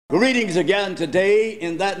Greetings again today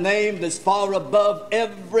in that name that's far above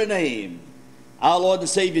every name, our Lord and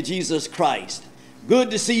Savior Jesus Christ.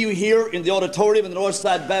 Good to see you here in the auditorium in the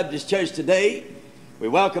Northside Baptist Church today. We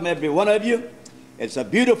welcome every one of you. It's a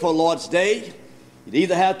beautiful Lord's Day. You'd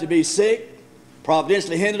either have to be sick,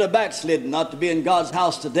 providentially hindered, or backslidden not to be in God's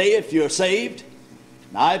house today if you're saved.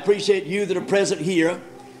 And I appreciate you that are present here.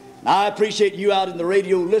 And I appreciate you out in the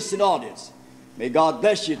radio listening audience. May God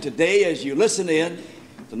bless you today as you listen in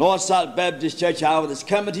the Northside Baptist Church hour that's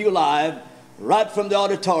coming to you live right from the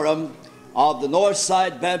auditorium of the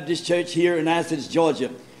Northside Baptist Church here in Athens, Georgia.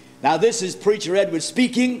 Now this is Preacher Edward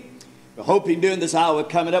speaking. We're hoping during this hour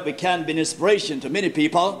coming up we can be an inspiration to many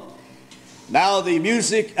people. Now the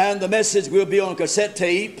music and the message will be on cassette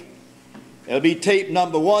tape. It'll be tape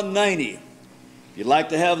number 190. If you'd like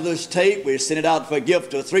to have this tape, we send it out for a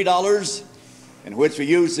gift of $3, in which we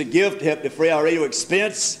use the gift to help defray our radio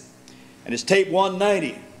expense. And it's tape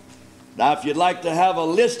 190. Now, if you'd like to have a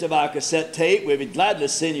list of our cassette tape, we'd be glad to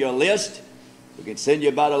send you a list. We can send you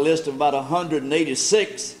about a list of about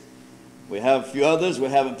 186. We have a few others we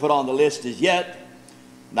haven't put on the list as yet.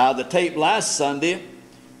 Now, the tape last Sunday,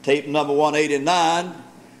 tape number 189,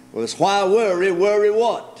 was Why Worry, Worry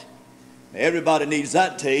What? Everybody needs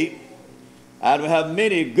that tape. And we have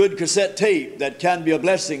many good cassette tape that can be a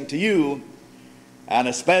blessing to you, and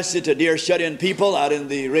especially to dear shut-in people out in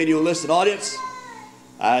the radio listening audience.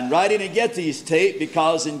 And write in and get these tapes,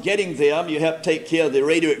 because in getting them, you help take care of the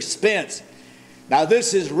radio expense. Now,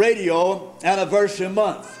 this is Radio Anniversary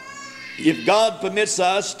Month. If God permits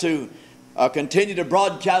us to continue to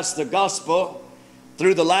broadcast the gospel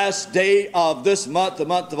through the last day of this month, the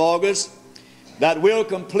month of August, that will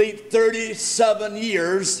complete 37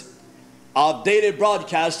 years of daily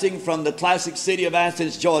broadcasting from the classic city of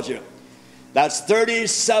Athens, Georgia. That's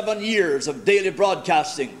 37 years of daily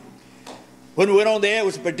broadcasting. When we went on the air, it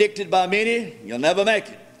was predicted by many, you'll never make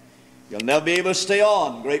it. You'll never be able to stay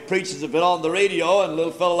on. Great preachers have been on the radio, and a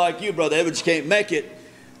little fellow like you, Brother Edwards, can't make it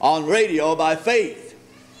on radio by faith.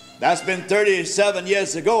 That's been 37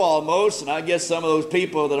 years ago almost, and I guess some of those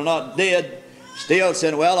people that are not dead still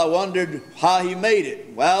saying, well, I wondered how he made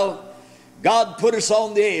it. Well, God put us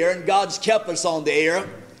on the air, and God's kept us on the air.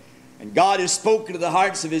 And God has spoken to the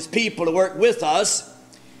hearts of His people to work with us.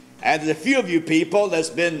 And there's a few of you people that's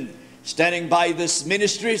been standing by this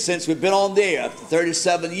ministry since we've been on the air for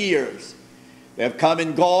 37 years. They have come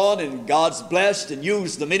and gone, and God's blessed and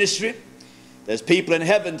used the ministry. There's people in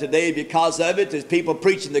heaven today because of it. There's people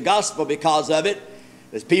preaching the gospel because of it.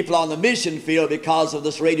 There's people on the mission field because of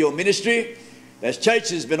this radio ministry. There's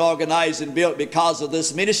churches been organized and built because of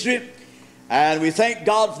this ministry. And we thank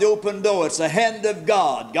God for the open door. It's the hand of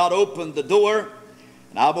God. God opened the door,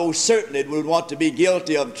 and I most certainly would want to be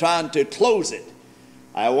guilty of trying to close it.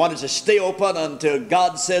 I want it to stay open until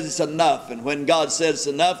God says it's enough. And when God says it's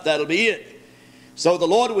enough, that'll be it. So the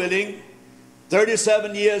Lord willing,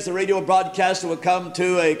 37 years of radio broadcasting will come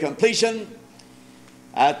to a completion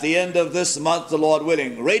at the end of this month, the Lord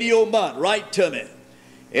willing. Radio month, write to me.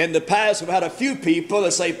 In the past, we've had a few people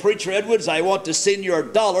that say, Preacher Edwards, I want to send you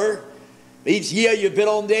 $1 each year you've been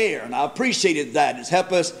on the air, and I appreciated that. It's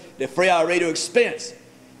helped us defray our radio expense.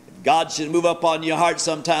 If God should move up on your heart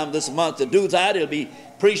sometime this month to do that, it'll be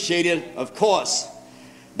appreciated, of course.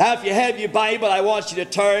 Now, if you have your Bible, I want you to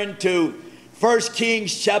turn to 1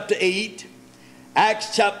 Kings chapter 8,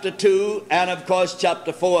 Acts chapter 2, and of course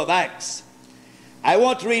chapter 4 of Acts. I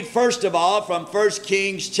want to read first of all from 1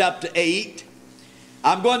 Kings chapter 8.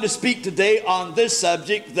 I'm going to speak today on this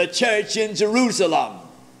subject, the church in Jerusalem.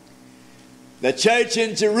 The church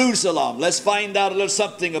in Jerusalem. Let's find out a little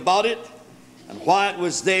something about it and why it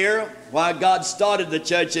was there, why God started the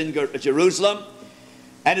church in Jerusalem.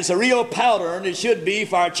 And it's a real pattern, it should be,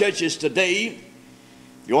 for our churches today.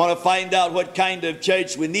 If you want to find out what kind of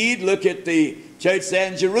church we need, look at the church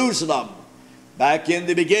there in Jerusalem back in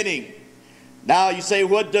the beginning. Now you say,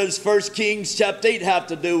 what does 1 Kings chapter 8 have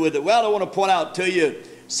to do with it? Well, I want to point out to you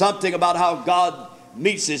something about how God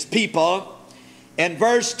meets His people. In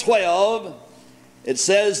verse 12, it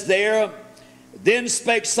says there, Then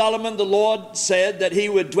spake Solomon, the Lord said that he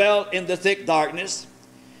would dwell in the thick darkness.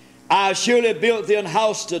 I have surely built thee an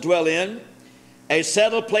house to dwell in, a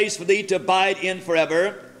settled place for thee to abide in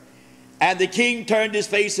forever. And the king turned his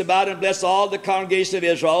face about and blessed all the congregation of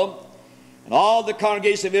Israel. And all the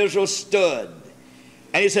congregation of Israel stood.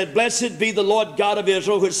 And he said, Blessed be the Lord God of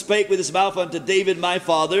Israel, which spake with his mouth unto David my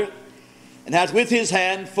father, and hath with his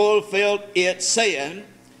hand fulfilled it, saying,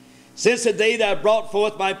 Since the day that I brought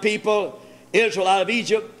forth my people Israel out of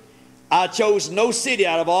Egypt, I chose no city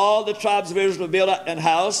out of all the tribes of Israel to build an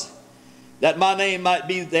house, that my name might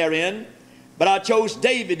be therein. but I chose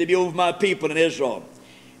David to be over my people in Israel.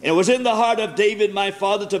 And it was in the heart of David my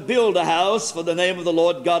father to build a house for the name of the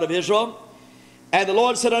Lord God of Israel. And the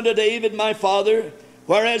Lord said unto David my father,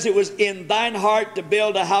 whereas it was in thine heart to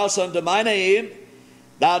build a house unto my name,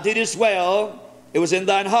 thou didst well, it was in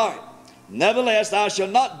thine heart. Nevertheless, thou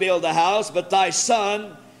shalt not build the house, but thy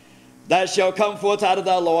son that shall come forth out of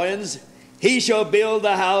thy loins, he shall build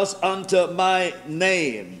the house unto my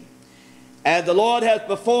name. And the Lord hath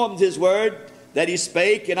performed his word that he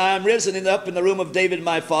spake, and I am risen up in the room of David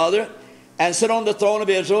my father, and sit on the throne of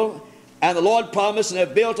Israel. And the Lord promised, and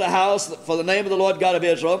have built a house for the name of the Lord God of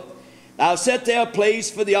Israel. Thou set there a place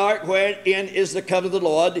for the ark, wherein is the covenant of the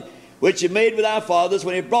Lord, which he made with our fathers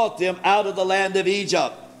when he brought them out of the land of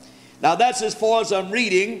Egypt. Now that's as far as I'm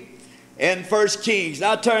reading in 1 Kings.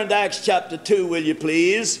 Now turn to Acts chapter 2, will you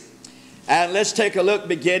please? And let's take a look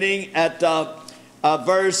beginning at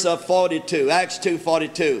verse 42. Acts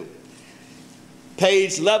 2:42.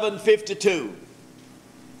 Page 1152.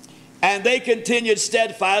 And they continued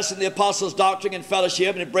steadfast in the apostles' doctrine and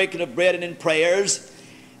fellowship, and in breaking of bread and in prayers.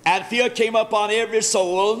 And fear came upon every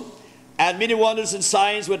soul, and many wonders and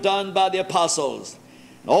signs were done by the apostles.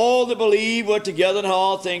 And all that believed were together and had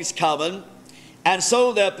all things common, and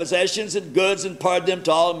sold their possessions and goods, and parted them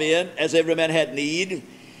to all men, as every man had need.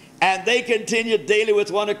 And they continued daily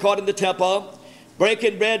with one accord in the temple,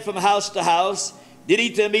 breaking bread from house to house, did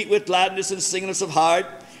eat their meat with gladness and singleness of heart,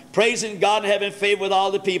 praising God and having favor with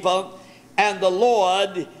all the people. And the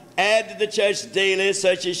Lord added to the church daily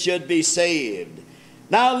such as should be saved.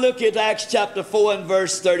 Now look at Acts chapter 4 and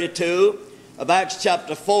verse 32 of Acts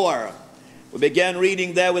chapter 4. We began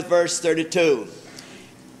reading there with verse 32.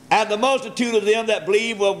 And the multitude of them that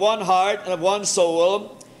believed were of one heart and of one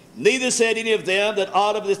soul. Neither said any of them that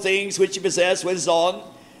aught of the things which he possessed was his own,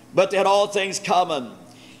 but they had all things common.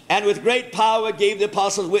 And with great power gave the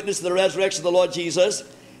apostles witness to the resurrection of the Lord Jesus,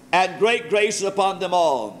 and great grace was upon them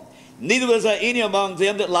all. Neither was there any among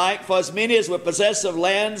them that lacked, for as many as were possessed of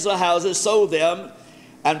lands or houses sold them,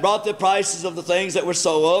 and brought the prices of the things that were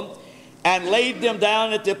sold, and laid them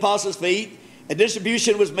down at the apostles' feet, and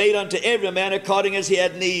distribution was made unto every man according as he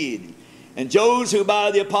had need. And Joses, who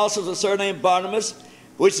by the apostles was surnamed Barnabas,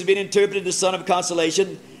 which has been interpreted the son of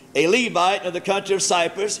consolation, a Levite of the country of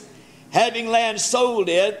Cyprus, having land sold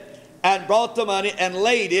it, and brought the money, and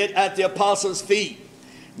laid it at the apostles' feet.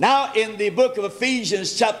 Now in the book of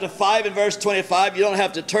Ephesians chapter 5 and verse 25, you don't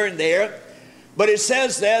have to turn there, but it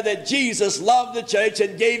says there that Jesus loved the church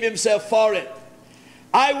and gave himself for it.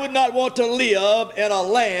 I would not want to live in a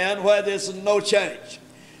land where there's no church.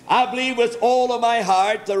 I believe with all of my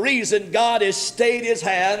heart the reason God has stayed his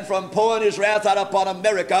hand from pouring his wrath out upon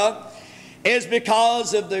America is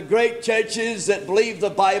because of the great churches that believe the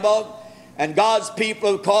Bible and God's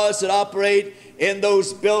people, of course, that operate in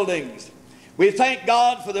those buildings. We thank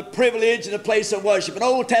God for the privilege and the place of worship. In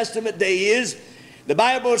Old Testament days, the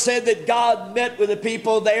Bible said that God met with the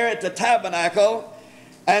people there at the tabernacle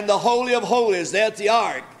and the Holy of Holies there at the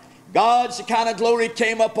ark. God's Shekinah glory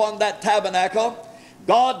came upon that tabernacle.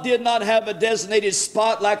 God did not have a designated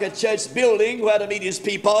spot like a church building where to meet his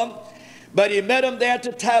people, but he met them there at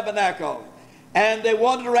the tabernacle. And they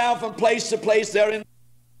wandered around from place to place there in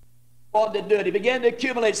wanted to do it. He began to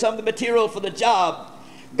accumulate some of the material for the job.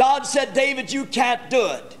 God said, David, you can't do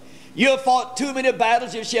it. You have fought too many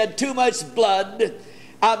battles. You've shed too much blood.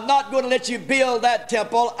 I'm not going to let you build that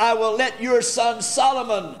temple. I will let your son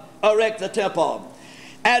Solomon erect the temple.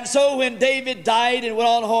 And so when David died and went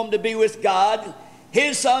on home to be with God,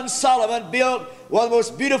 his son Solomon built one of the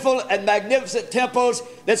most beautiful and magnificent temples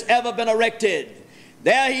that's ever been erected.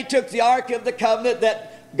 There he took the Ark of the Covenant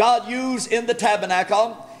that God used in the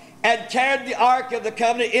tabernacle and carried the Ark of the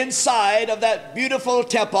Covenant inside of that beautiful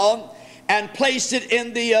temple and placed it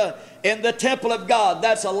in the temple of God.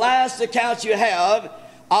 That's the last account you have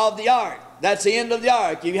of the Ark. That's the end of the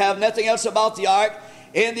Ark. You have nothing else about the Ark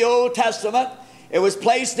in the Old Testament. It was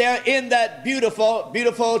placed there in that beautiful,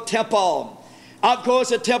 beautiful temple. Of course,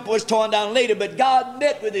 the temple was torn down later, but God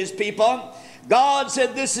met with his people. God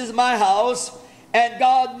said, this is my house. And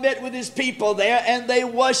God met with his people there, and they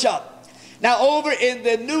worshiped. Now, over in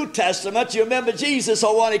the New Testament, you remember Jesus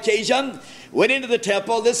on one occasion went into the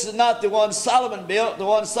temple. This is not the one Solomon built. The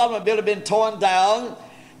one Solomon built had been torn down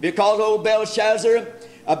because old Belshazzar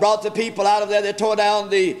brought the people out of there. They tore down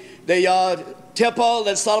the temple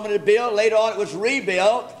that Solomon had built. Later on, it was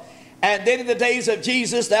rebuilt. And then in the days of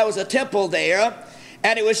Jesus, there was a temple there,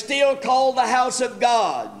 and it was still called the house of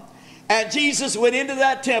God. And Jesus went into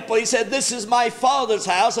that temple. He said, this is my Father's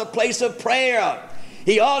house, a place of prayer.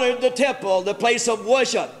 He honored the temple, the place of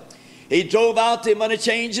worship. He drove out the money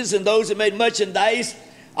changers and those that made merchandise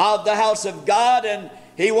of the house of God, and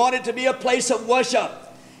he wanted to be a place of worship.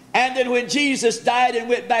 And then when Jesus died and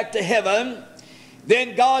went back to heaven,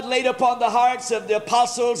 then God laid upon the hearts of the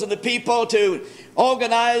apostles and the people to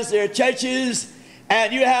organize their churches.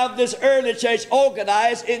 And you have this early church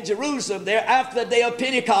organized in Jerusalem there after the day of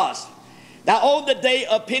Pentecost. Now on the day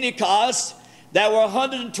of Pentecost, there were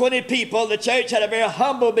 120 people. The church had a very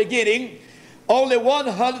humble beginning. Only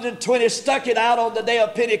 120 stuck it out on the day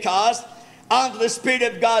of Pentecost until the Spirit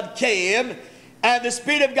of God came. And the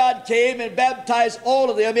Spirit of God came and baptized all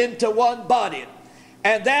of them into one body.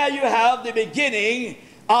 And there you have the beginning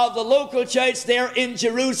of the local church there in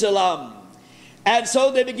Jerusalem. And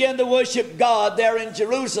so they began to worship God there in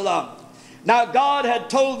Jerusalem. Now God had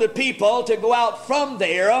told the people to go out from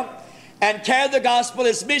there and carry the gospel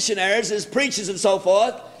as missionaries, as preachers and so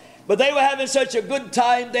forth. But they were having such a good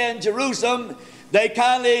time there in Jerusalem, they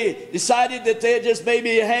kindly decided that they'd just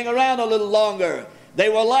maybe hang around a little longer. They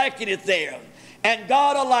were liking it there. And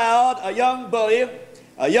God allowed a young bully,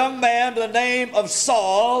 a young man by the name of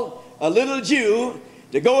Saul, a little Jew,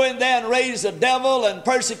 to go in there and raise the devil and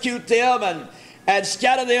persecute them and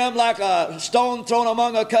scatter them like a stone thrown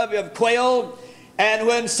among a covey of quail. And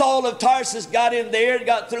when Saul of Tarsus got in there and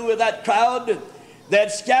got through with that crowd,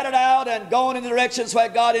 they'd scattered out and gone in the directions where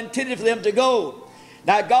God intended for them to go.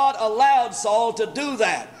 Now God allowed Saul to do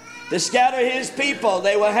that, to scatter his people.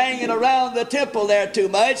 They were hanging around the temple there too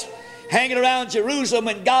much, hanging around Jerusalem,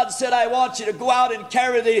 and God said, I want you to go out and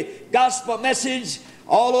carry the gospel message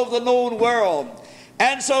all over the known world.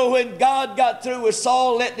 And so when God got through with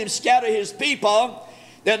Saul, letting him scatter his people,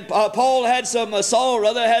 then Saul had some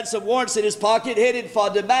warrants in his pocket, headed for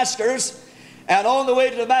Damascus. And on the way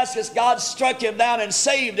to Damascus, God struck him down and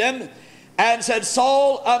saved him and said,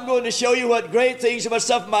 Saul, I'm going to show you what great things you must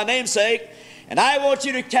suffer for my name's sake. And I want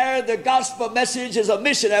you to carry the gospel message as a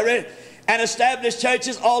missionary and establish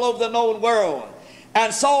churches all over the known world.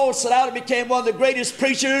 And Saul set out and became one of the greatest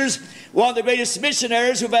preachers, one of the greatest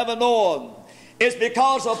missionaries who've ever known. It's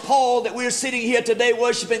because of Paul that we're sitting here today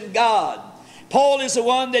worshiping God. Paul is the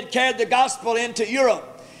one that carried the gospel into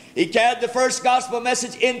Europe. He carried the first gospel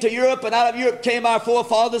message into Europe, and out of Europe came our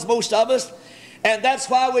forefathers, most of us. And that's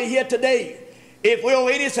why we're here today. If we owe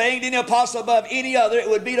anything to any apostle above any other, it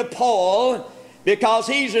would be to Paul, because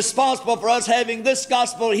he's responsible for us having this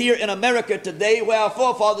gospel here in America today, where our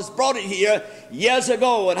forefathers brought it here years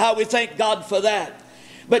ago, and how we thank God for that.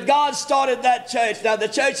 But God started that church. Now the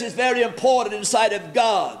church is very important in the sight of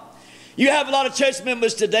God. You have a lot of church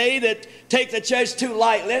members today that take the church too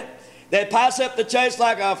lightly. They pass up the church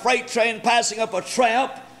like a freight train passing up a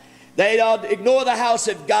tramp. They ignore the house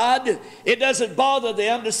of God. It doesn't bother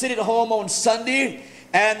them to sit at home on Sunday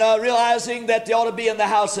and realizing that they ought to be in the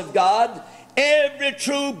house of God. Every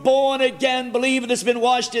true born-again believer that's been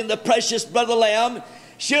washed in the precious blood of the Lamb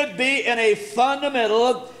should be in a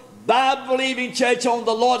fundamental Bible-believing church on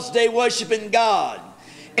the Lord's Day worshiping God.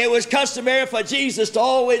 It was customary for Jesus to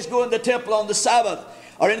always go in the temple on the Sabbath,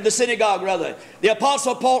 or into the synagogue rather. The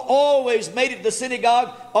Apostle Paul always made it to the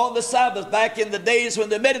synagogue on the Sabbath back in the days when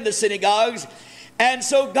they met in the synagogues. And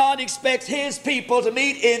so God expects His people to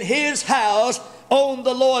meet in His house on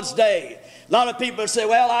the Lord's Day. A lot of people say,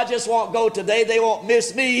 well, I just won't go today. They won't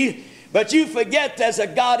miss me. But you forget there's a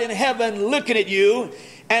God in heaven looking at you.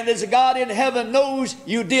 And there's a God in heaven knows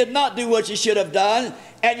you did not do what you should have done.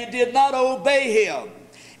 And you did not obey Him.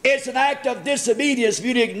 It's an act of disobedience for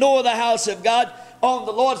you to ignore the house of God on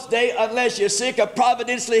the Lord's Day unless you're sick or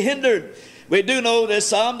providentially hindered. We do know there's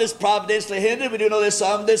some that's providentially hindered. We do know there's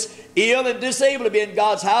some that's ill and disabled to be in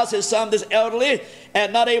God's house. There's some that's elderly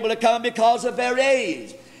and not able to come because of their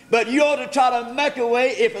age. But you ought to try to make a way,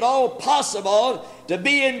 if at all possible, to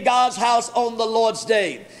be in God's house on the Lord's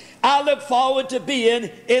Day. I look forward to being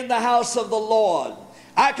in the house of the Lord.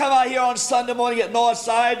 I come out here on Sunday morning at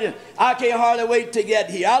Northside, and I can't hardly wait to get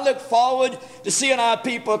here. I look forward to seeing our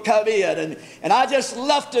people come in, and I just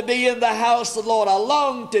love to be in the house of the Lord. I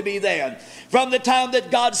long to be there. From the time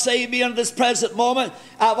that God saved me in this present moment,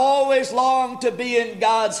 I've always longed to be in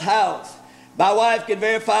God's house. My wife can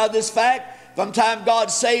verify this fact. From the time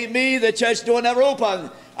God saved me, the church door never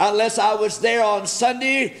opened unless I was there on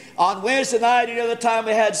Sunday, on Wednesday night, any other time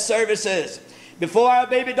we had services. Before our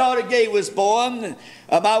baby daughter Gay was born,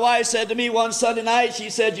 my wife said to me one Sunday night, she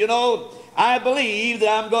said, you know, I believe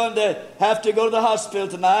that I'm going to have to go to the hospital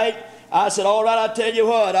tonight. I said, all right, I'll tell you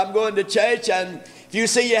what, I'm going to church, and if you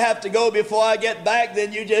see you have to go before I get back,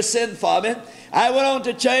 then you just send for me. I went on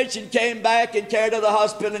to church and came back and carried her to the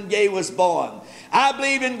hospital, and Gay was born. I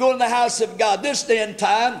believe in going to the house of God. This day and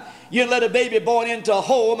time, You let a baby born into a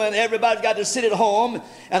home, and everybody's got to sit at home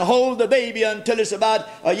and hold the baby until it's about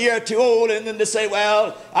a year or two old, and then they say,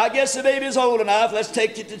 well, I guess the baby's old enough, let's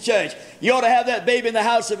take it to church. You ought to have that baby in the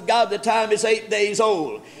house of God the time it's 8 days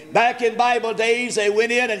old. Back in Bible days, they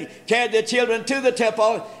went in and carried their children to the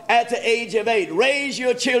temple at the age of 8. Raise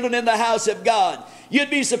your children in the house of God. You'd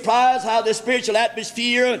be surprised how the spiritual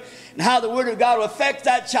atmosphere and how the Word of God will affect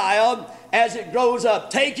that child as it grows up.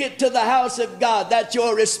 Take it to the house of God. That's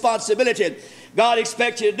your responsibility. God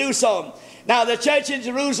expects you to do so. Now, the church in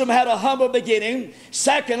Jerusalem had a humble beginning.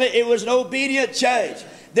 Secondly, it was an obedient church.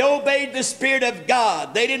 They obeyed the Spirit of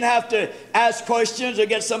God. They didn't have to ask questions or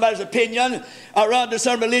get somebody's opinion or run to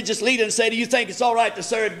some religious leader and say, do you think it's all right to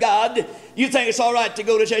serve God? You think it's all right to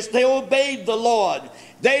go to church? They obeyed the Lord.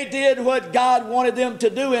 They did what God wanted them to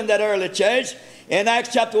do in that early church. In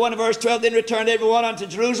Acts chapter 1 and verse 12, then returned everyone unto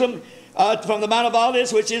Jerusalem from the Mount of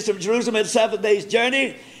Olives, which is from Jerusalem a 7 days'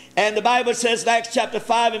 journey. And the Bible says in Acts chapter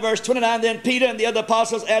 5 and verse 29, then Peter and the other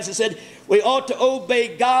apostles answered and said, we ought to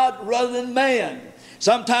obey God rather than man.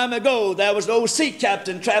 Some time ago, there was an old sea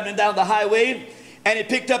captain traveling down the highway, and he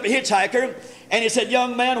picked up a hitchhiker, and he said,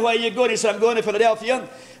 young man, where are you going? He said, I'm going to Philadelphia.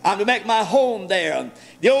 I'm to make my home there.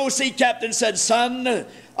 The old sea captain said, son,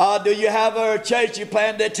 do you have a church you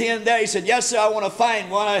plan to attend there? He said, yes, sir, I want to find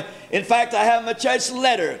one. In fact, I have my church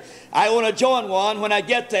letter. I want to join one when I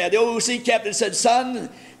get there. The old sea captain said, son,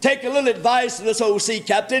 take a little advice from this old sea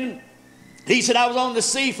captain. He said, I was on the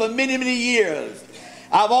sea for many, many years.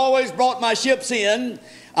 I've always brought my ships in.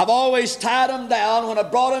 I've always tied them down when I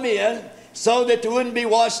brought them in so that they wouldn't be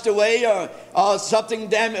washed away or some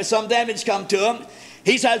damage come to them.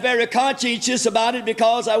 He said, I was very conscientious about it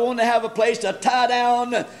because I wanted to have a place to tie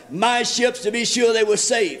down my ships to be sure they were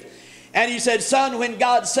safe. And he said, son, when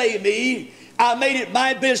God saved me, I made it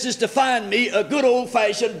my business to find me a good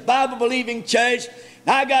old-fashioned Bible-believing church.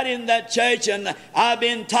 I got in that church and I've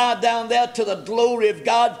been tied down there to the glory of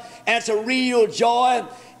God, and it's a real joy.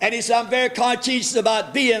 And he said, I'm very conscientious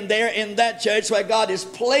about being there in that church where God has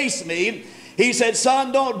placed me. He said,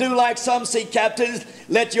 son, don't do like some sea captains.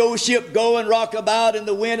 Let your ship go and rock about in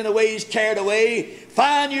the wind and the waves carried away.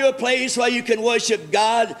 Find you a place where you can worship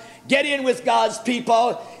God. Get in with God's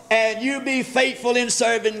people, and you be faithful in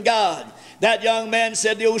serving God. That young man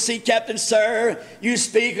said, the old sea captain, sir, you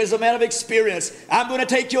speak as a man of experience. I'm going to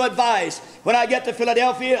take your advice. When I get to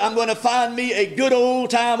Philadelphia, I'm going to find me a good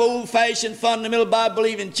old-time, old-fashioned, fundamental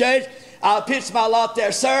Bible-believing church. I'll pitch my lot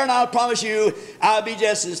there, sir, and I'll promise you I'll be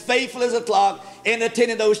just as faithful as a clock in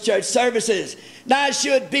attending those church services. Now, it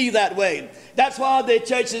should be that way. That's why the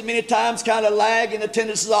churches many times kind of lag and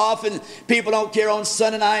attendance is off, and people don't care on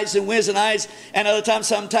Sunday nights and Wednesday nights, and other times,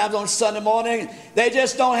 sometimes on Sunday morning. They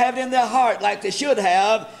just don't have it in their heart like they should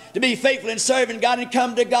have to be faithful in serving God and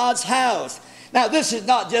come to God's house. Now, this is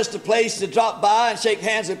not just a place to drop by and shake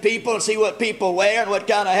hands with people and see what people wear and what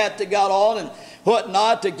kind of hat they got on and what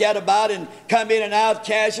not, to get about and come in and out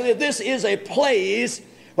casually. This is a place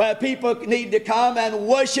where people need to come and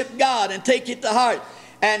worship God and take it to heart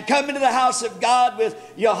and come into the house of God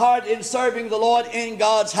with your heart in serving the Lord in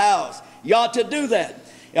God's house. You ought to do that.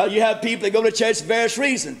 You have people that go to church for various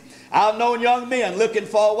reasons. I've known young men looking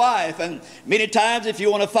for a wife, and many times if you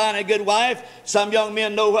want to find a good wife, some young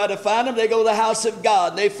men know where to find them. They go to the house of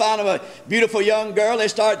God. They find them a beautiful young girl. They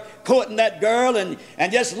start courting that girl and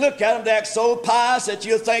just look at them. They act so pious that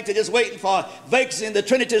you think they're just waiting for vacancy in the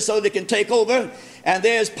Trinity so they can take over. And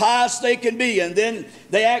they're as pious they can be. And then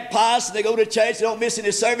they act pious and they go to church. They don't miss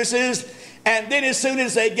any services. And then as soon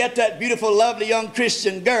as they get that beautiful, lovely young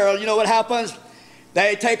Christian girl, you know what happens?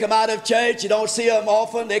 They take them out of church. You don't see them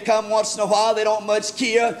often. They come once in a while. They don't much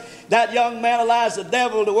care. That young man allows the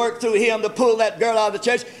devil to work through him to pull that girl out of the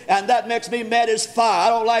church, and that makes me mad as fire. I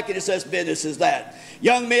don't like it. It's such business as that.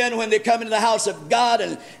 Young men, when they come into the house of God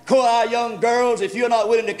and call our young girls, if you're not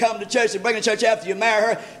willing to come to church and bring the church after you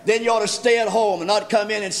marry her, then you ought to stay at home and not come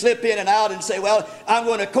in and slip in and out and say, well, I'm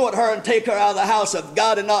going to court her and take her out of the house of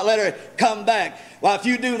God and not let her come back. Well, if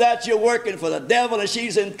you do that, you're working for the devil, and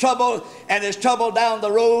she's in trouble, and there's trouble down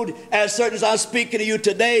the road, as certain as I'm speaking to you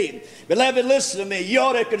today. Beloved, listen to me. You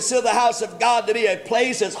ought to consider the house of God to be a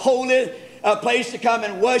place that's holy, a place to come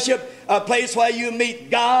and worship, a place where you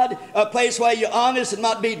meet God, a place where you're honest and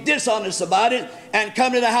not be dishonest about it, and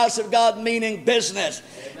come to the house of God meaning business.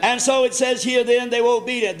 Amen. And so it says here, then they were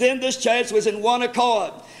obedient. Then this church was in one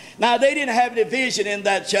accord. Now, they didn't have division in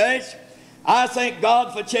that church. I thank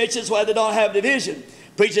God for churches where they don't have division.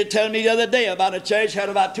 Preacher told me the other day about a church, had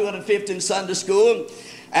about 250 in Sunday school,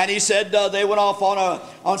 and he said they went off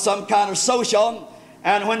on some kind of social,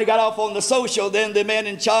 and when they got off on the social, then the man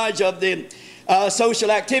in charge of the social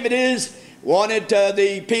activities wanted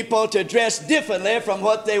the people to dress differently from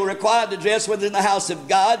what they were required to dress within the house of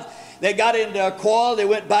God. They got into a quarrel. They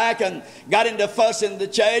went back and got into a fuss in the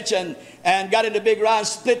church and got into a big round,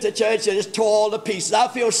 split the church, and just tore all to pieces. I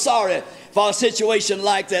feel sorry for a situation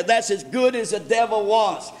like that. That's as good as the devil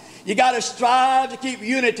wants. You got to strive to keep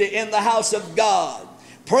unity in the house of God.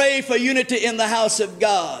 Pray for unity in the house of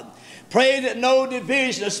God. Pray that no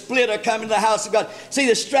division or split or come into the house of God. See,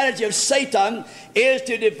 the strategy of Satan is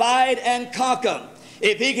to divide and conquer.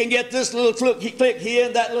 If he can get this little click here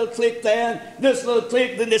and that little click there, and this little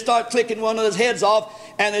click, then they start clicking one of those heads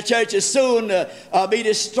off, and the church is soon be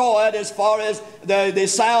destroyed as far as the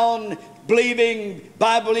sound believing,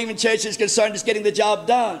 Bible believing church is concerned, just getting the job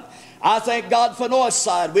done. I thank God for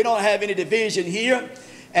Northside. We don't have any division here.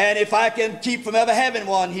 And if I can keep from ever having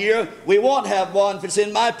one here, we won't have one if it's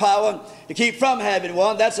in my power to keep from having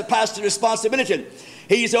one. That's a pastor's responsibility.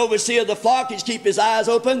 He's overseer of the flock. He's keep his eyes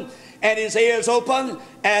open and his ears open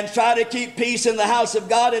and try to keep peace in the house of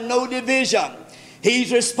God and no division.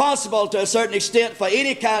 He's responsible to a certain extent for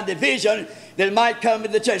any kind of division that might come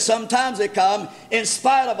in the church. Sometimes they come in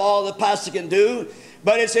spite of all the pastor can do.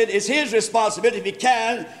 But it's his responsibility, if he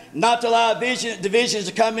can, not to allow divisions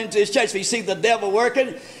to come into his church. If he sees the devil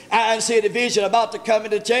working and see a division about to come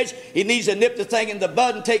into the church, he needs to nip the thing in the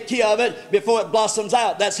bud and take care of it before it blossoms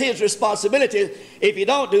out. That's his responsibility. If you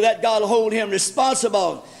don't do that, God will hold him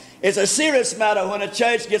responsible. It's a serious matter when a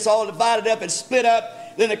church gets all divided up and split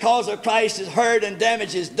up, then the cause of Christ is hurt and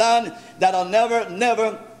damage is done. That'll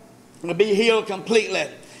never be healed completely.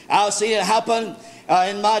 I've seen it happen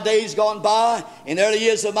in my days gone by, in the early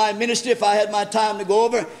years of my ministry. If I had my time to go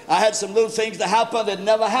over, I had some little things that happened that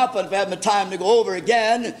never happened if I had my time to go over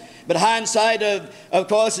again. But hindsight, of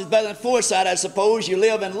course, is better than foresight, I suppose. You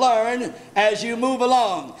live and learn as you move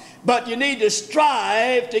along. But you need to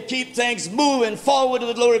strive to keep things moving forward to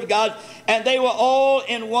the glory of God. And they were all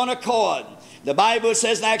in one accord. The Bible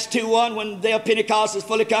says in Acts 2:1, when the day of Pentecost was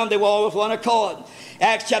fully come, they were all with one accord.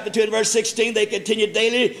 Acts chapter 2 and verse 16, they continued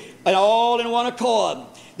daily and all in one accord.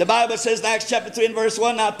 The Bible says in Acts chapter 3 and verse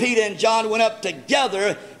 1, now Peter and John went up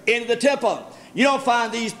together into the temple. You don't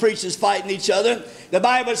find these preachers fighting each other. The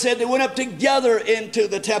Bible said they went up together into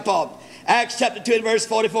the temple. Acts chapter 2 and verse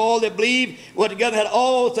 44, all that believed were together, had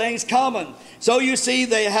all things common. So you see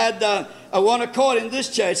they had a one accord in this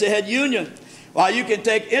church. They had union. Well, you can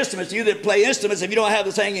take instruments. You that play instruments, if you don't have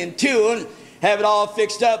the thing in tune, have it all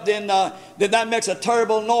fixed up, then that makes a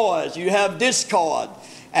terrible noise. You have discord.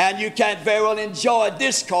 And you can't very well enjoy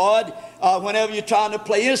discord whenever you're trying to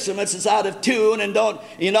play instruments. It's out of tune and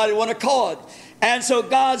you're not in one accord. And so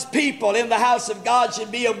God's people in the house of God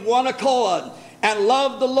should be of one accord and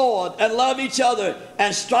love the Lord and love each other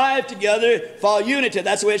and strive together for unity.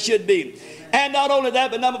 That's the way it should be. And not only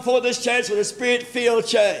that, but number 4, this church was a spirit-filled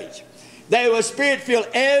church. They were spirit-filled.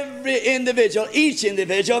 Every individual, each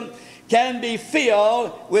individual, can be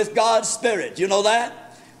filled with God's Spirit. You know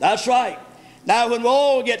that? That's right. Now, when we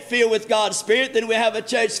all get filled with God's Spirit, then we have a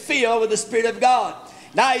church filled with the Spirit of God.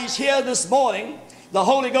 Now, He's here this morning. The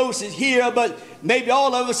Holy Ghost is here, but maybe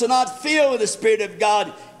all of us are not filled with the Spirit of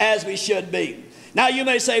God as we should be. Now, you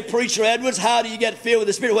may say, Preacher Edwards, how do you get filled with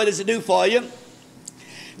the Spirit? What does it do for you?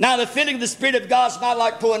 Now, the filling of the Spirit of God is not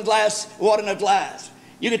like pouring water in a glass.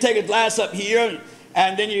 You can take a glass up here,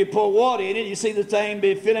 and then you pour water in it, you see the thing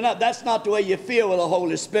be filling up. That's not the way you feel with the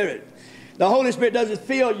Holy Spirit. The Holy Spirit doesn't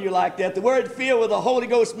fill you like that. The word filled with the Holy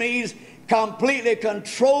Ghost means completely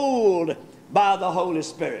controlled by the Holy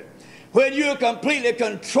Spirit. When you're completely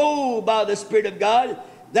controlled by the Spirit of God,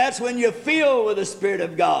 that's when you're filled with the Spirit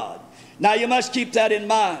of God. Now you must keep that in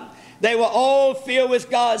mind. They were all filled with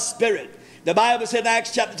God's Spirit. The Bible said in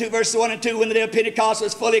Acts chapter 2 verses 1 and 2, when the day of Pentecost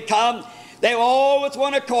was fully come, they were all with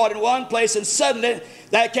one accord in one place, and suddenly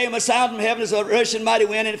there came a sound from heaven as a rushing mighty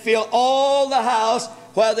wind, and it filled all the house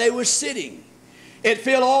where they were sitting. It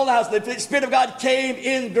filled all the house. The Spirit of God came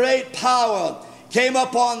in great power, came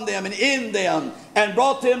upon them and in them, and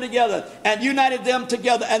brought them together and united them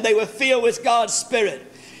together, and they were filled with God's Spirit.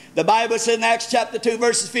 The Bible says in Acts chapter 2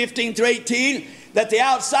 verses 15 through 18 that the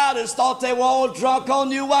outsiders thought they were all drunk on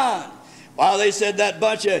new wine. While they said that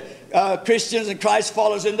bunch of Christians and Christ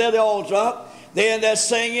followers in there, they're all drunk. They're in there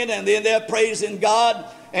singing, and they're in there praising God,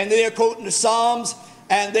 and they're quoting the Psalms,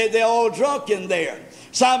 and they're all drunk in there.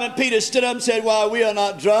 Simon Peter stood up and said, well, we are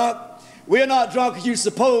not drunk. We are not drunk as you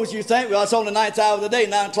suppose, you think. Well, it's on the 9th hour of the day,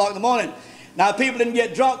 9 o'clock in the morning. Now, people didn't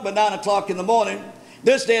get drunk by 9 o'clock in the morning.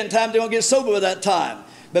 This day and time, they don't get sober at that time.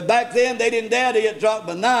 But back then, they didn't dare to get drunk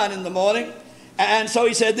by 9 in the morning. And so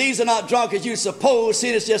he said, these are not drunk as you suppose,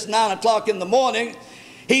 seeing it's just 9 o'clock in the morning.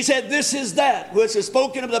 He said, this is that which was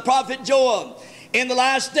spoken of the prophet Joel. In the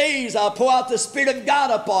last days, I'll pour out the Spirit of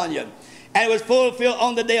God upon you. And it was fulfilled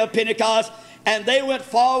on the day of Pentecost. And they went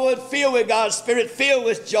forward filled with God's Spirit, filled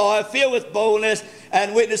with joy, filled with boldness,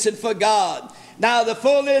 and witnessing for God. Now, the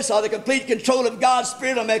fullness or the complete control of God's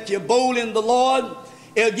Spirit will make you bold in the Lord.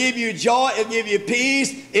 It'll give you joy. It'll give you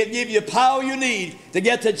peace. It'll give you power you need to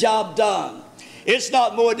get the job done. It's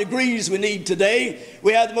not more degrees we need today.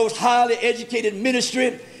 We have the most highly educated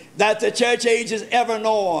ministry that the church age has ever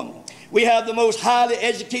known. We have the most highly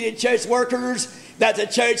educated church workers that the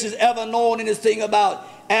church has ever known anything about.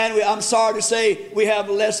 And I'm sorry to say, we have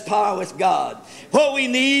less power with God. What we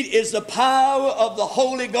need is the power of the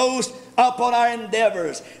Holy Ghost upon our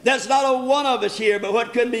endeavors. There's not a one of us here but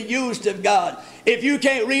what can be used of God. If you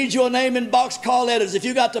can't read your name in boxcar letters, if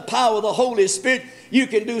you got the power of the Holy Spirit, you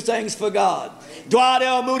can do things for God. Dwight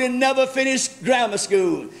L. Moody never finished grammar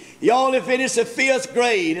school. He only finished the 5th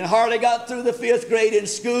grade and hardly got through the 5th grade in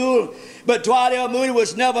school. But Dwight L. Moody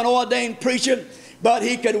was never an ordained preacher, but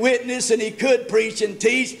he could witness and he could preach and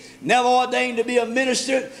teach. Never ordained to be a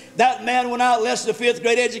minister. That man went out less than the 5th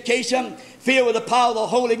grade education, filled with the power of the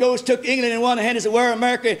Holy Ghost, took England in one hand and said, "Where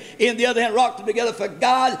America?" in the other hand, rocked them together for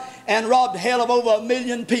God, and robbed hell of over 1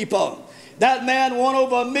 million people. That man won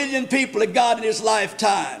over 1 million people to God in his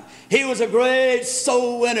lifetime. He was a great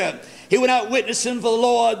soul winner. He went out witnessing for the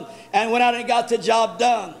Lord and went out and got the job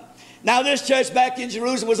done. Now, this church back in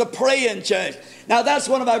Jerusalem was a praying church. Now, that's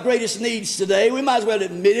one of our greatest needs today. We might as well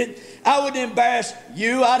admit it. I wouldn't embarrass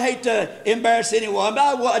you. I'd hate to embarrass anyone.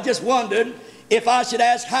 But I just wondered if I should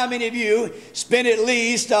ask how many of you spent at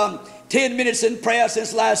least 10 minutes in prayer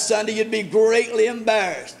since last Sunday. You'd be greatly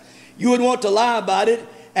embarrassed. You wouldn't want to lie about it,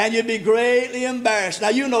 and you'd be greatly embarrassed. Now,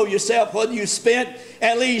 you know yourself whether you spent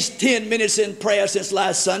at least 10 minutes in prayer since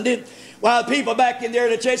last Sunday. While people back in there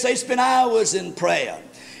in the church, they spent hours in prayer.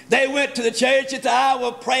 They went to the church at the hour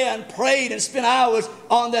of prayer and prayed and spent hours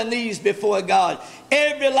on their knees before God.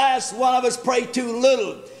 Every last one of us pray too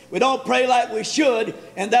little. We don't pray like we should,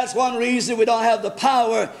 and that's one reason we don't have the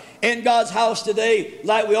power in God's house today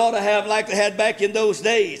like we ought to have, like they had back in those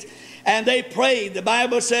days. And they prayed. The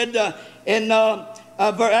Bible said in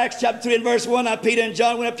Acts chapter 3 and verse 1, now Peter and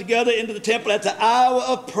John went up together into the temple at the hour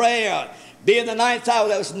of prayer, being the 9th hour.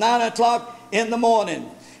 That was 9 o'clock in the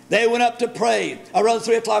morning. They went up to pray, or rather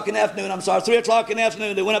 3 o'clock in the afternoon, 3 o'clock in the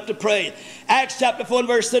afternoon, they went up to pray. Acts chapter 4 and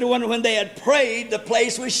verse 31, when they had prayed, the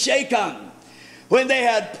place was shaken. When they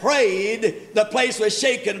had prayed, the place was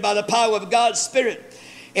shaken by the power of God's Spirit.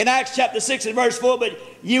 In Acts chapter 6 and verse 4, but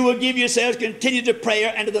you will give yourselves continue to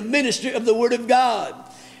prayer and to the ministry of the Word of God.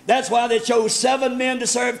 That's why they chose 7 men to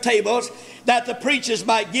serve tables, that the preachers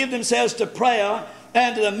might give themselves to prayer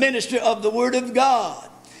and to the ministry of the Word of God.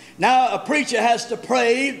 Now, a preacher has to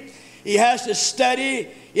pray, he has to study,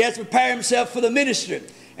 he has to prepare himself for the ministry.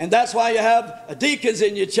 And that's why you have deacons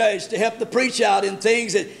in your church to help the preacher out in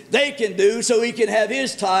things that they can do so he can have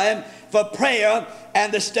his time for prayer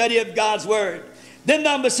and the study of God's Word. Then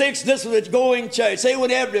number 6, this was a going church. They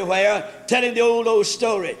went everywhere telling the old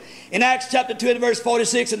story. In Acts chapter 2 and verse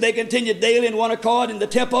 46, and they continued daily in one accord in the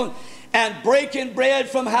temple and breaking bread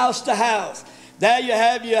from house to house. There you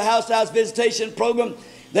have your house-to-house visitation program.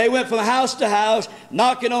 They went from house to house,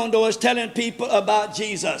 knocking on doors, telling people about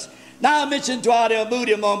Jesus. Now, I mentioned Dwight L.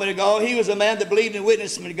 Moody a moment ago. He was a man that believed in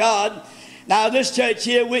witnessing to God. Now, this church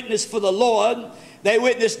here witnessed for the Lord. They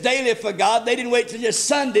witnessed daily for God. They didn't wait till just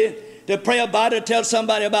Sunday to pray about it or tell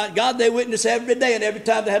somebody about God. They witnessed every day and every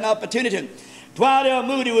time they had an opportunity. Dwight L.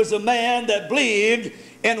 Moody was a man that believed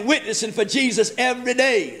in witnessing for Jesus every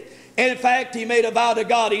day. In fact, he made a vow to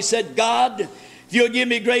God. He said, God, if you'll give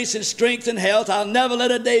me grace and strength and health, I'll never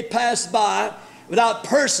let a day pass by without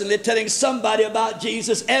personally telling somebody about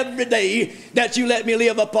Jesus every day that you let me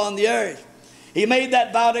live upon the earth. He made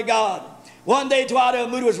that vow to God. One day, Dwight L.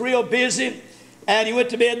 Moody was real busy, and he went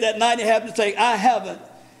to bed that night and he happened to think, I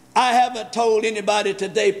haven't told anybody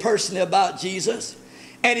today personally about Jesus.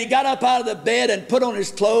 And he got up out of the bed and put on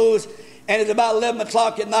his clothes, and it was about 11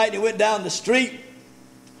 o'clock at night, and he went down the street.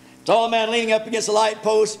 Tall man leaning up against a light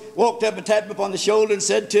post walked up and tapped him upon the shoulder and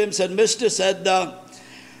said to him, Mister,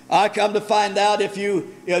 I come to find out if do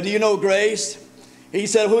you know grace? He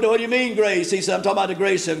said, what do you mean grace? He said, I'm talking about the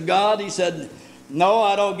grace of God. He said, no,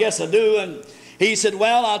 I don't guess I do. And he said,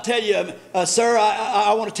 well, I'll tell you, sir,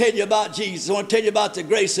 I want to tell you about Jesus. I want to tell you about the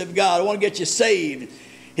grace of God. I want to get you saved.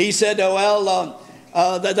 He said,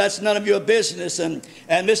 that's none of your business. And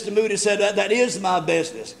Mr. Moody said, that is my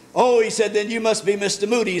business. Oh, he said, then you must be Mr.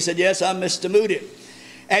 Moody. He said, yes, I'm Mr. Moody.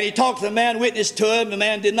 And he talked to the man, witnessed to him. The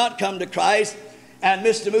man did not come to Christ. And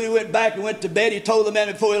Mr. Moody went back and went to bed. He told the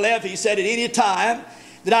man before he left, he said, at any time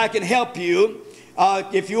that I can help you,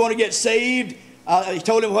 if you want to get saved, He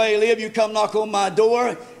told him where he lived. You come knock on my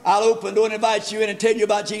door. I'll open the door and invite you in and tell you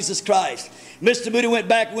about Jesus Christ. Mr. Moody went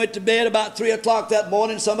back and went to bed. About 3 o'clock that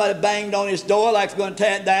morning, somebody banged on his door like he was going to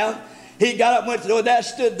tear it down. He got up and went to the door. There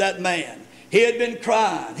stood that man. He had been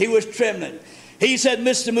crying. He was trembling. He said,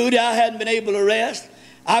 Mr. Moody, I hadn't been able to rest.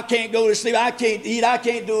 I can't go to sleep. I can't eat. I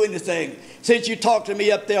can't do anything. Since you talked to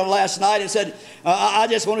me up there last night and said, I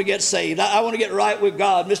just want to get saved. I want to get right with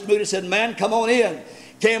God. Mr. Moody said, man, come on in.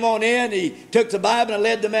 Came on in. He took the Bible and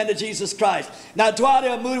led the man to Jesus Christ. Now, Dwight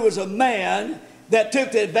L. Moody was a man that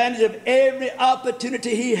took the advantage of every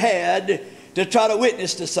opportunity he had to try to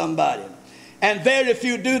witness to somebody. And very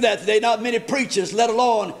few do that today. Not many preachers, let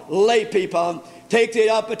alone lay people, take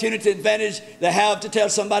the opportunity, advantage they have to tell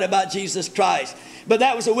somebody about Jesus Christ. But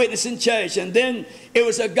that was a witnessing church. And then it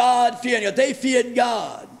was a God-fearing. They feared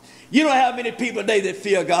God. You don't have many people today that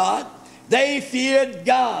fear God. They feared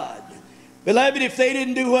God. Beloved, if they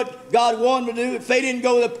didn't do what God wanted to do, if they didn't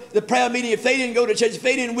go to the prayer meeting, if they didn't go to church, if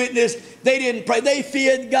they didn't witness, they didn't pray, they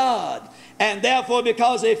feared God. And therefore,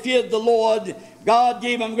 because they feared the Lord, God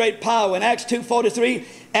gave them great power. In Acts 2:43,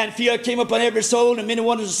 and fear came upon every soul, and many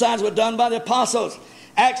wonders and signs were done by the apostles.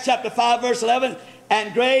 Acts chapter 5, verse 11,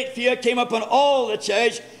 and great fear came upon all the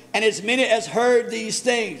church, and as many as heard these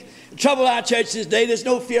things. The trouble in our church this day, there's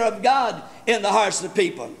no fear of God in the hearts of the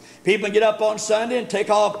people. People get up on Sunday and take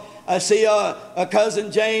off. I see a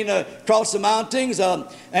cousin Jane across the mountains, Aunt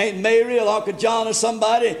Mary or Uncle John or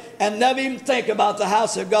somebody, and never even think about the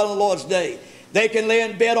house of God on the Lord's day. They can lay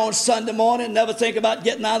in bed on Sunday morning, never think about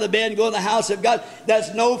getting out of the bed and going to the house of God.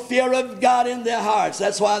 There's no fear of God in their hearts.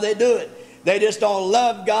 That's why they do it. They just don't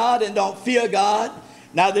love God and don't fear God.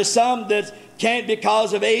 Now, there's some that can't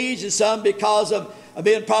because of age, and some because of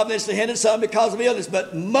being providentially hindered, some because of illness,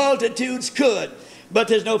 but multitudes could. But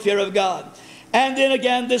there's no fear of God. And then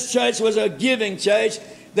again, this church was a giving church.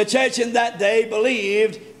 The church in that day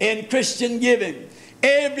believed in Christian giving.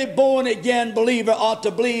 Every born-again believer ought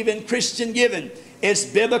to believe in Christian giving. It's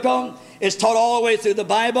biblical. It's taught all the way through the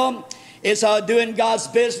Bible. It's doing God's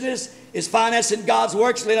business. It's financing God's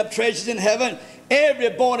works, laying up treasures in heaven. Every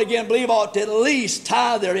born-again believer ought to at least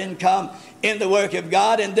tithe their income in the work of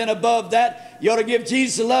God. And then above that, you ought to give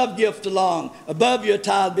Jesus a love gift along, above your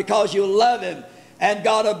tithe, because you love Him. And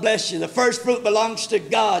God will bless you. The first fruit belongs to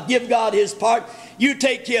God. Give God His part. You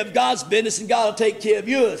take care of God's business and God will take care of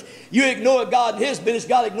yours. You ignore God and His business,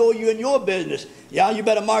 God will ignore you and your business. Yeah, you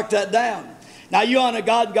better mark that down. Now you honor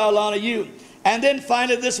God, God will honor you. And then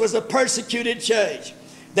finally, this was a persecuted church.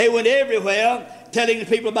 They went everywhere telling the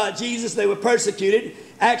people about Jesus. They were persecuted.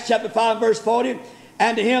 Acts chapter 5 verse 40.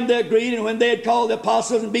 And to him they agreed, and when they had called the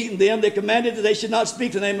apostles and beaten them, they commanded that they should not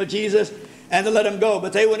speak the name of Jesus, and to let them go.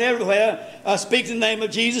 But they went everywhere speaking the name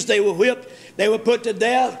of Jesus. They were whipped. They were put to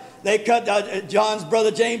death. They cut John's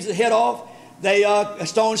brother James' head off. They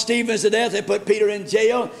stoned Stephen to death. They put Peter in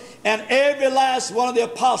jail. And every last one of the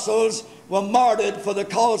apostles were martyred for the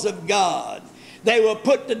cause of God. They were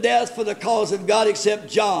put to death for the cause of God except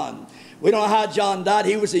John. We don't know how John died.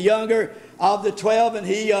 He was the younger of the 12, and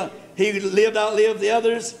he outlived the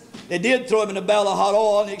others. They did throw him in a barrel of hot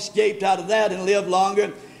oil, and he escaped out of that and lived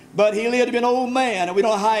longer. But he lived to be an old man, and we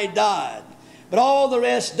don't know how he died. But all the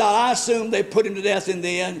rest died. I assume they put him to death in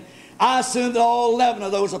the end. I assume that all 11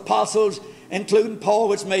 of those apostles, including Paul,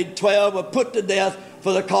 which made 12, were put to death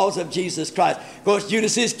for the cause of Jesus Christ. Of course,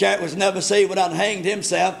 Judas Iscariot was never saved without hanged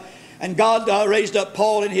himself. And God raised up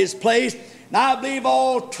Paul in his place. Now, I believe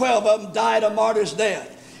all 12 of them died a martyr's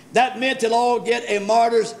death. That meant they'll all get a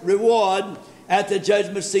martyr's reward at the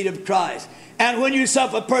judgment seat of Christ. And when you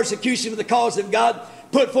suffer persecution for the cause of God,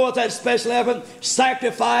 put forth that special effort,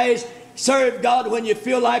 sacrifice, serve God when you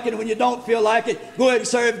feel like it, and when you don't feel like it, go ahead and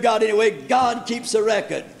serve God anyway. God keeps a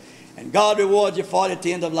record, and God rewards you for it at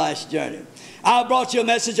the end of life's journey. I brought you a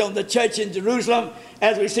message on the church in Jerusalem.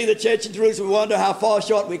 As we see the church in Jerusalem, we wonder how far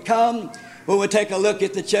short we come when we take a look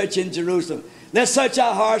at the church in Jerusalem. Let's search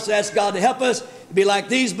our hearts and ask God to help us to be like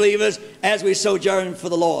these believers as we sojourn for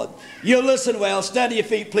the Lord. You'll listen well. Stand to your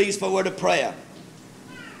feet, please, for a word of prayer.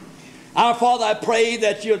 Our Father, I pray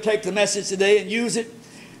that you'll take the message today and use it,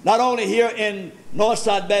 not only here in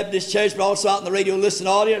Northside Baptist Church, but also out in the radio listening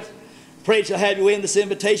audience. Pray that you'll have your way in this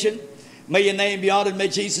invitation. May your name be honored. May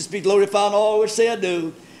Jesus be glorified in all we say or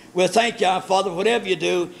do. We'll thank you, our Father, for whatever you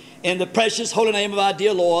do. In the precious holy name of our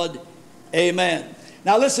dear Lord, amen.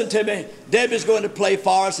 Now listen to me. Debbie's going to play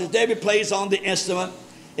for us. As Debbie plays on the instrument,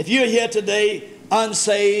 if you're here today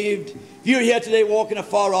unsaved, if you're here today walking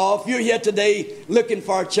afar off, if you're here today looking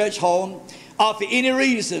for a church home, or for any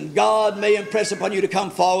reason God may impress upon you to come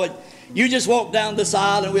forward, you just walk down this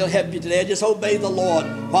aisle and we'll help you today. Just obey the Lord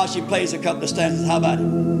while she plays a couple of stanzas. How about it?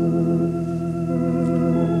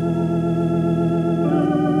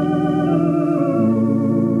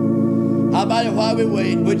 everybody, while we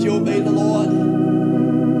wait, would you obey the Lord?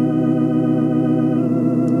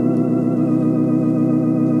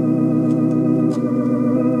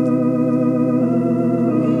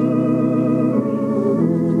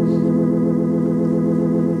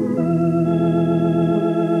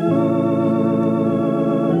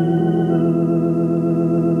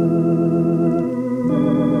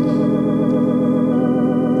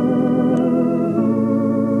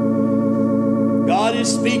 God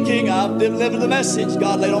is speaking. I've delivered the message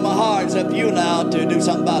God laid on my heart. It's up to you now to do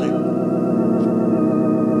something about it.